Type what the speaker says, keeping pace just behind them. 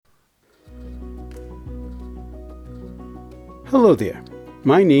Hello there,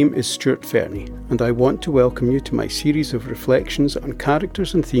 my name is Stuart Fernie and I want to welcome you to my series of reflections on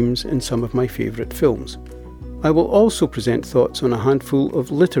characters and themes in some of my favourite films. I will also present thoughts on a handful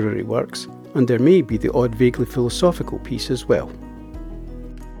of literary works, and there may be the odd vaguely philosophical piece as well.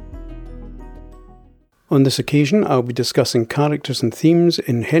 On this occasion I'll be discussing characters and themes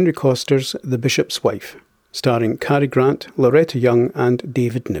in Henry Koster's The Bishop's Wife, starring Cary Grant, Loretta Young and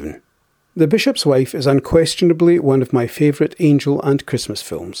David Niven. The Bishop's Wife is unquestionably one of my favourite angel and Christmas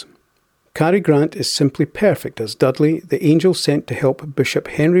films. Cary Grant is simply perfect as Dudley, the angel sent to help Bishop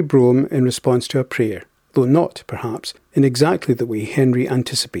Henry Brougham in response to a prayer, though not, perhaps, in exactly the way Henry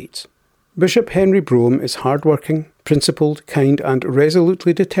anticipates. Bishop Henry Brougham is hard-working, principled, kind and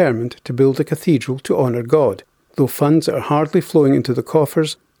resolutely determined to build a cathedral to honour God, though funds are hardly flowing into the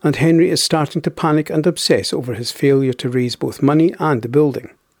coffers and Henry is starting to panic and obsess over his failure to raise both money and the building.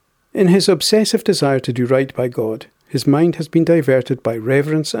 In his obsessive desire to do right by God, his mind has been diverted by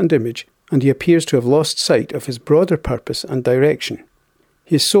reverence and image, and he appears to have lost sight of his broader purpose and direction.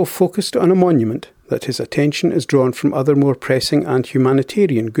 He is so focused on a monument that his attention is drawn from other more pressing and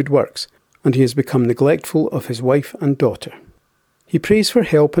humanitarian good works, and he has become neglectful of his wife and daughter. He prays for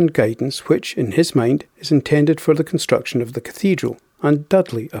help and guidance which, in his mind, is intended for the construction of the cathedral, and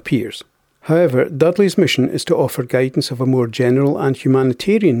Dudley appears. However, Dudley's mission is to offer guidance of a more general and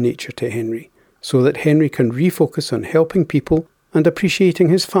humanitarian nature to Henry, so that Henry can refocus on helping people and appreciating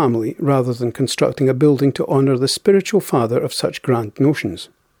his family rather than constructing a building to honour the spiritual father of such grand notions.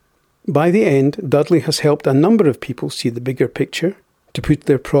 By the end, Dudley has helped a number of people see the bigger picture, to put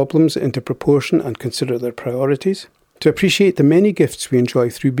their problems into proportion and consider their priorities, to appreciate the many gifts we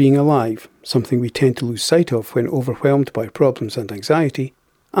enjoy through being alive, something we tend to lose sight of when overwhelmed by problems and anxiety,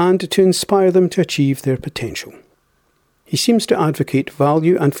 and to inspire them to achieve their potential. He seems to advocate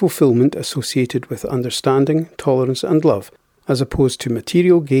value and fulfilment associated with understanding, tolerance and love, as opposed to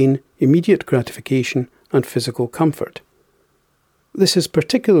material gain, immediate gratification and physical comfort. This is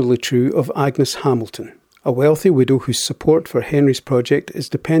particularly true of Agnes Hamilton, a wealthy widow whose support for Henry's project is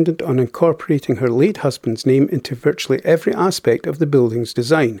dependent on incorporating her late husband's name into virtually every aspect of the building's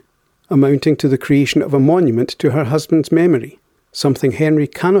design, amounting to the creation of a monument to her husband's memory, something Henry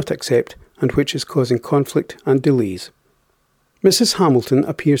cannot accept and which is causing conflict and delays. Mrs. Hamilton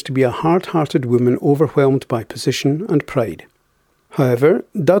appears to be a hard-hearted woman overwhelmed by position and pride. However,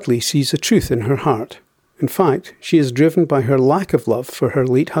 Dudley sees the truth in her heart. In fact, she is driven by her lack of love for her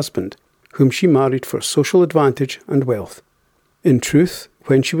late husband, whom she married for social advantage and wealth. In truth,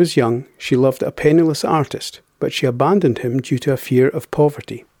 when she was young, she loved a penniless artist, but she abandoned him due to a fear of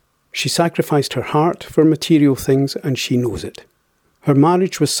poverty. She sacrificed her heart for material things and she knows it. Her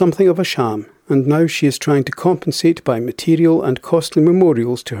marriage was something of a sham, and now she is trying to compensate by material and costly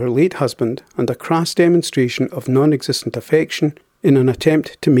memorials to her late husband and a crass demonstration of non-existent affection in an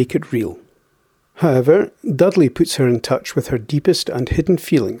attempt to make it real. However, Dudley puts her in touch with her deepest and hidden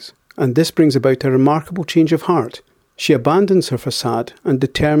feelings, and this brings about a remarkable change of heart. She abandons her facade and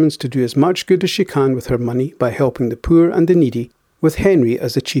determines to do as much good as she can with her money by helping the poor and the needy, with Henry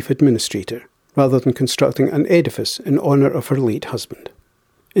as the chief administrator, rather than constructing an edifice in honour of her late husband.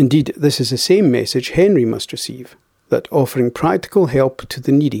 Indeed, this is the same message Henry must receive, that offering practical help to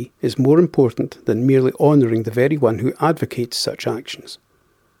the needy is more important than merely honouring the very one who advocates such actions.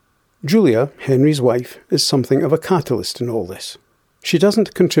 Julia, Henry's wife, is something of a catalyst in all this. She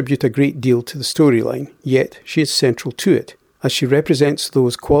doesn't contribute a great deal to the storyline, yet she is central to it, as she represents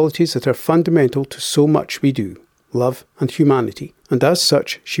those qualities that are fundamental to so much we do, love and humanity, and as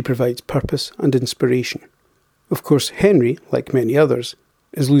such she provides purpose and inspiration. Of course, Henry, like many others,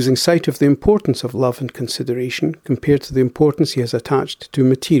 is losing sight of the importance of love and consideration compared to the importance he has attached to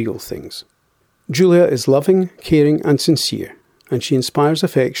material things. Julia is loving, caring and sincere, and she inspires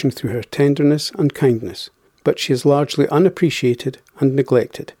affection through her tenderness and kindness, but she is largely unappreciated and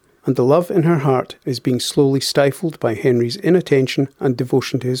neglected, and the love in her heart is being slowly stifled by Henry's inattention and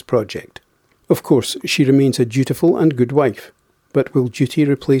devotion to his project. Of course, she remains a dutiful and good wife, but will duty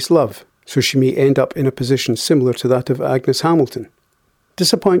replace love, so she may end up in a position similar to that of Agnes Hamilton?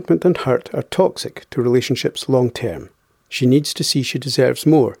 Disappointment and hurt are toxic to relationships long term. She needs to see she deserves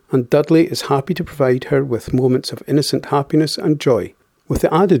more, and Dudley is happy to provide her with moments of innocent happiness and joy, with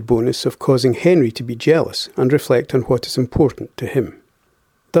the added bonus of causing Henry to be jealous and reflect on what is important to him.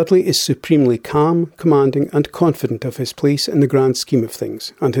 Dudley is supremely calm, commanding and confident of his place in the grand scheme of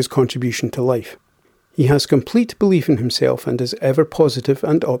things and his contribution to life. He has complete belief in himself and is ever positive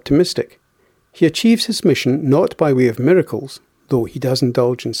and optimistic. He achieves his mission not by way of miracles, though he does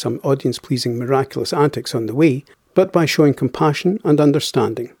indulge in some audience-pleasing miraculous antics on the way, but by showing compassion and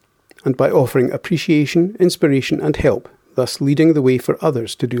understanding, and by offering appreciation, inspiration and help thus leading the way for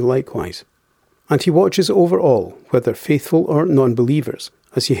others to do likewise. And he watches over all, whether faithful or non-believers,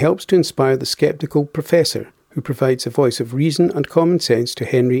 as he helps to inspire the sceptical professor who provides a voice of reason and common sense to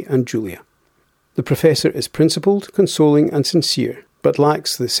Henry and Julia. The professor is principled, consoling and sincere, but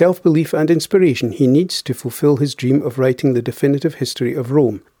lacks the self-belief and inspiration he needs to fulfill his dream of writing the definitive history of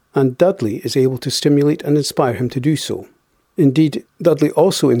Rome, and Dudley is able to stimulate and inspire him to do so. Indeed, Dudley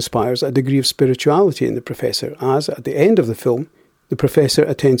also inspires a degree of spirituality in the professor as, at the end of the film, the professor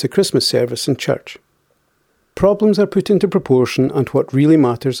attends a Christmas service in church. Problems are put into proportion and what really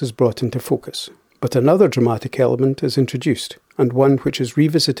matters is brought into focus. But another dramatic element is introduced, and one which is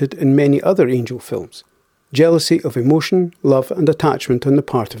revisited in many other angel films. Jealousy of emotion, love and attachment on the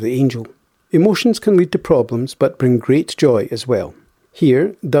part of the angel. Emotions can lead to problems but bring great joy as well.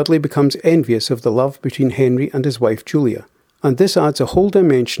 Here, Dudley becomes envious of the love between Henry and his wife Julia, and this adds a whole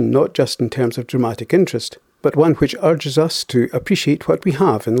dimension not just in terms of dramatic interest, but one which urges us to appreciate what we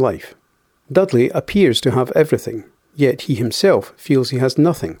have in life. Dudley appears to have everything, yet he himself feels he has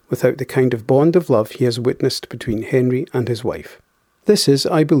nothing without the kind of bond of love he has witnessed between Henry and his wife. This is,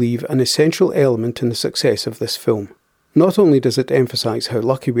 I believe, an essential element in the success of this film. Not only does it emphasise how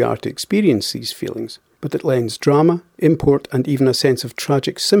lucky we are to experience these feelings, but it lends drama, import and even a sense of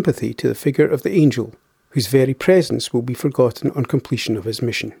tragic sympathy to the figure of the angel, whose very presence will be forgotten on completion of his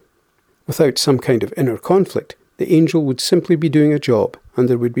mission. Without some kind of inner conflict, the angel would simply be doing a job and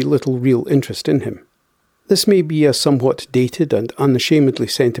there would be little real interest in him. This may be a somewhat dated and unashamedly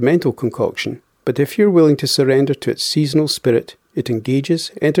sentimental concoction, but if you're willing to surrender to its seasonal spirit, it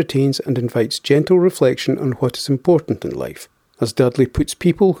engages, entertains and invites gentle reflection on what is important in life, as Dudley puts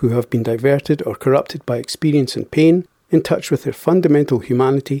people who have been diverted or corrupted by experience and pain in touch with their fundamental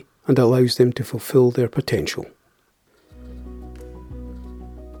humanity and allows them to fulfill their potential.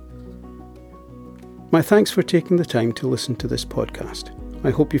 My thanks for taking the time to listen to this podcast.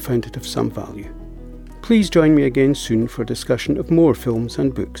 I hope you found it of some value. Please join me again soon for discussion of more films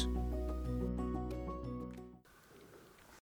and books.